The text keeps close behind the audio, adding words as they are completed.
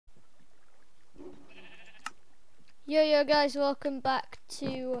Yo guys, welcome back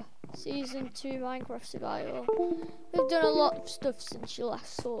to Season 2 Minecraft Survival. We've done a lot of stuff since you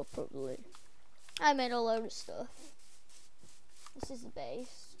last saw, probably. I made a load of stuff. This is the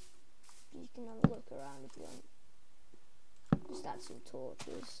base. You can have a look around if you want. Just add some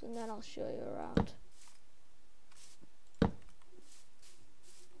torches and then I'll show you around.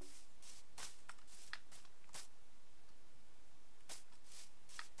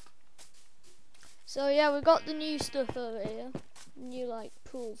 So yeah, we got the new stuff over here. New like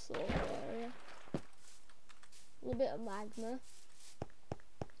pool sort of area. A little bit of magma.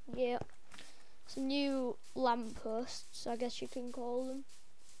 Yeah. Some new lampposts, I guess you can call them.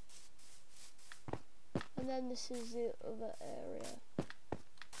 And then this is the other area.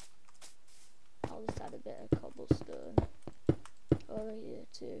 I'll just add a bit of cobblestone over here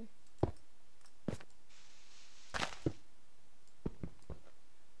too.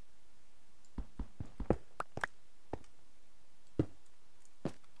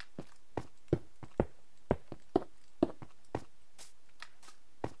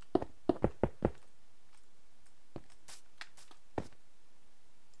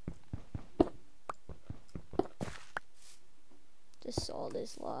 Just sort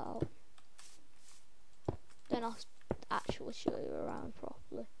this lot out. Then I'll actually show you around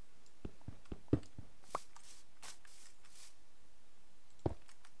properly.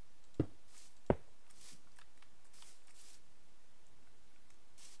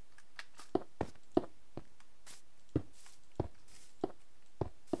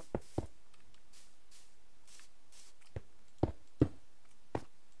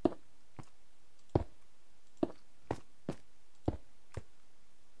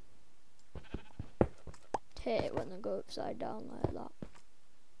 Hate it when they go upside down like that.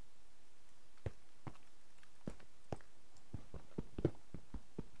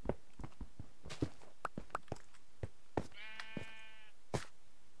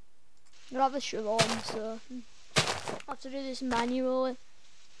 I don't have a shovel on, so I have to do this manually.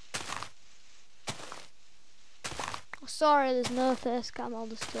 Oh, sorry, there's no face cam, I'll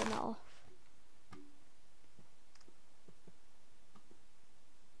just turn that off.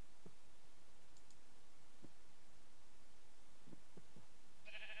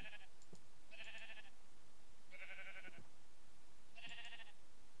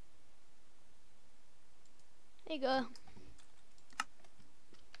 There you go.